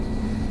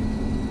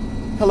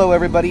Hello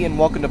everybody and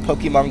welcome to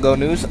Pokemon Go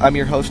News. I'm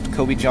your host,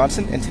 Kobe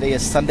Johnson, and today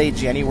is Sunday,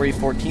 January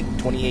 14th,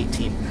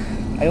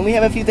 2018. I only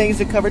have a few things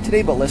to cover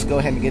today, but let's go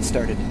ahead and get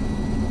started.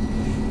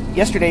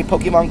 Yesterday,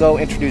 Pokemon Go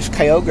introduced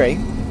Kyogre.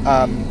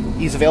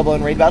 He's available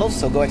in raid battles,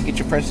 so go ahead and get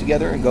your friends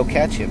together and go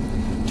catch him.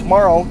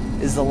 Tomorrow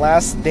is the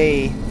last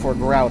day for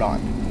Groudon,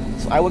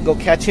 so I would go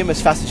catch him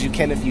as fast as you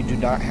can if you do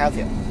not have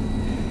him.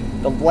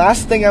 The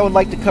last thing I would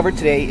like to cover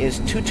today is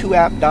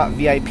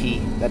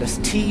tutuapp.vip. That is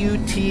tutuapp.vip.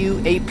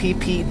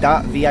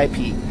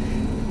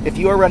 If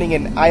you are running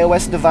an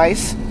iOS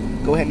device,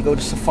 go ahead and go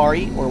to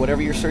Safari or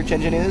whatever your search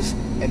engine is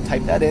and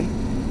type that in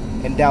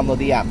and download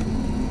the app.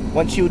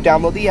 Once you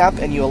download the app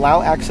and you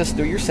allow access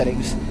through your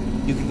settings,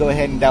 you can go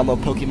ahead and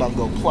download Pokemon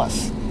Go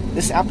Plus.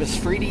 This app is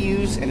free to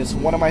use and it's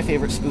one of my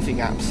favorite spoofing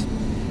apps.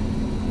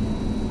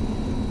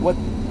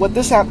 What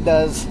this app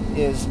does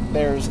is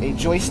there's a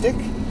joystick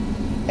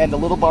and a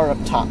little bar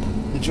up top.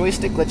 The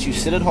joystick lets you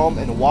sit at home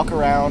and walk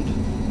around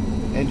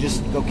and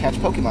just go catch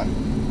Pokemon.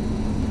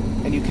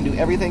 And you can do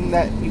everything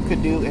that you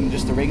could do in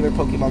just the regular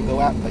Pokemon Go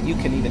app, but you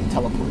can even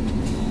teleport.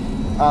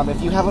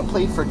 If you haven't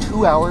played for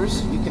 2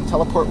 hours, you can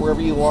teleport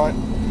wherever you want.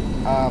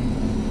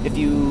 If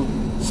you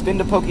spin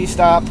to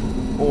Pokestop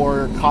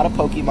or caught a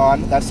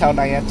Pokemon, that's how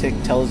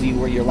Niantic tells you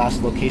where your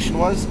last location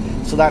was.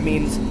 So that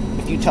means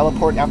if you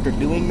teleport after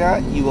doing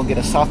that, you will get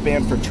a soft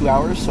ban for 2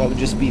 hours, so I would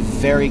just be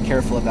very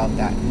careful about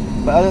that.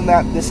 But other than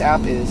that, this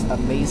app is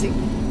amazing,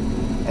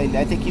 and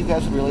I think you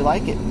guys would really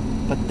like it.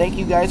 But thank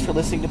you guys for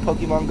listening to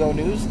Pokemon Go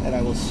News, and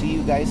I will see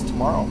you guys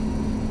tomorrow.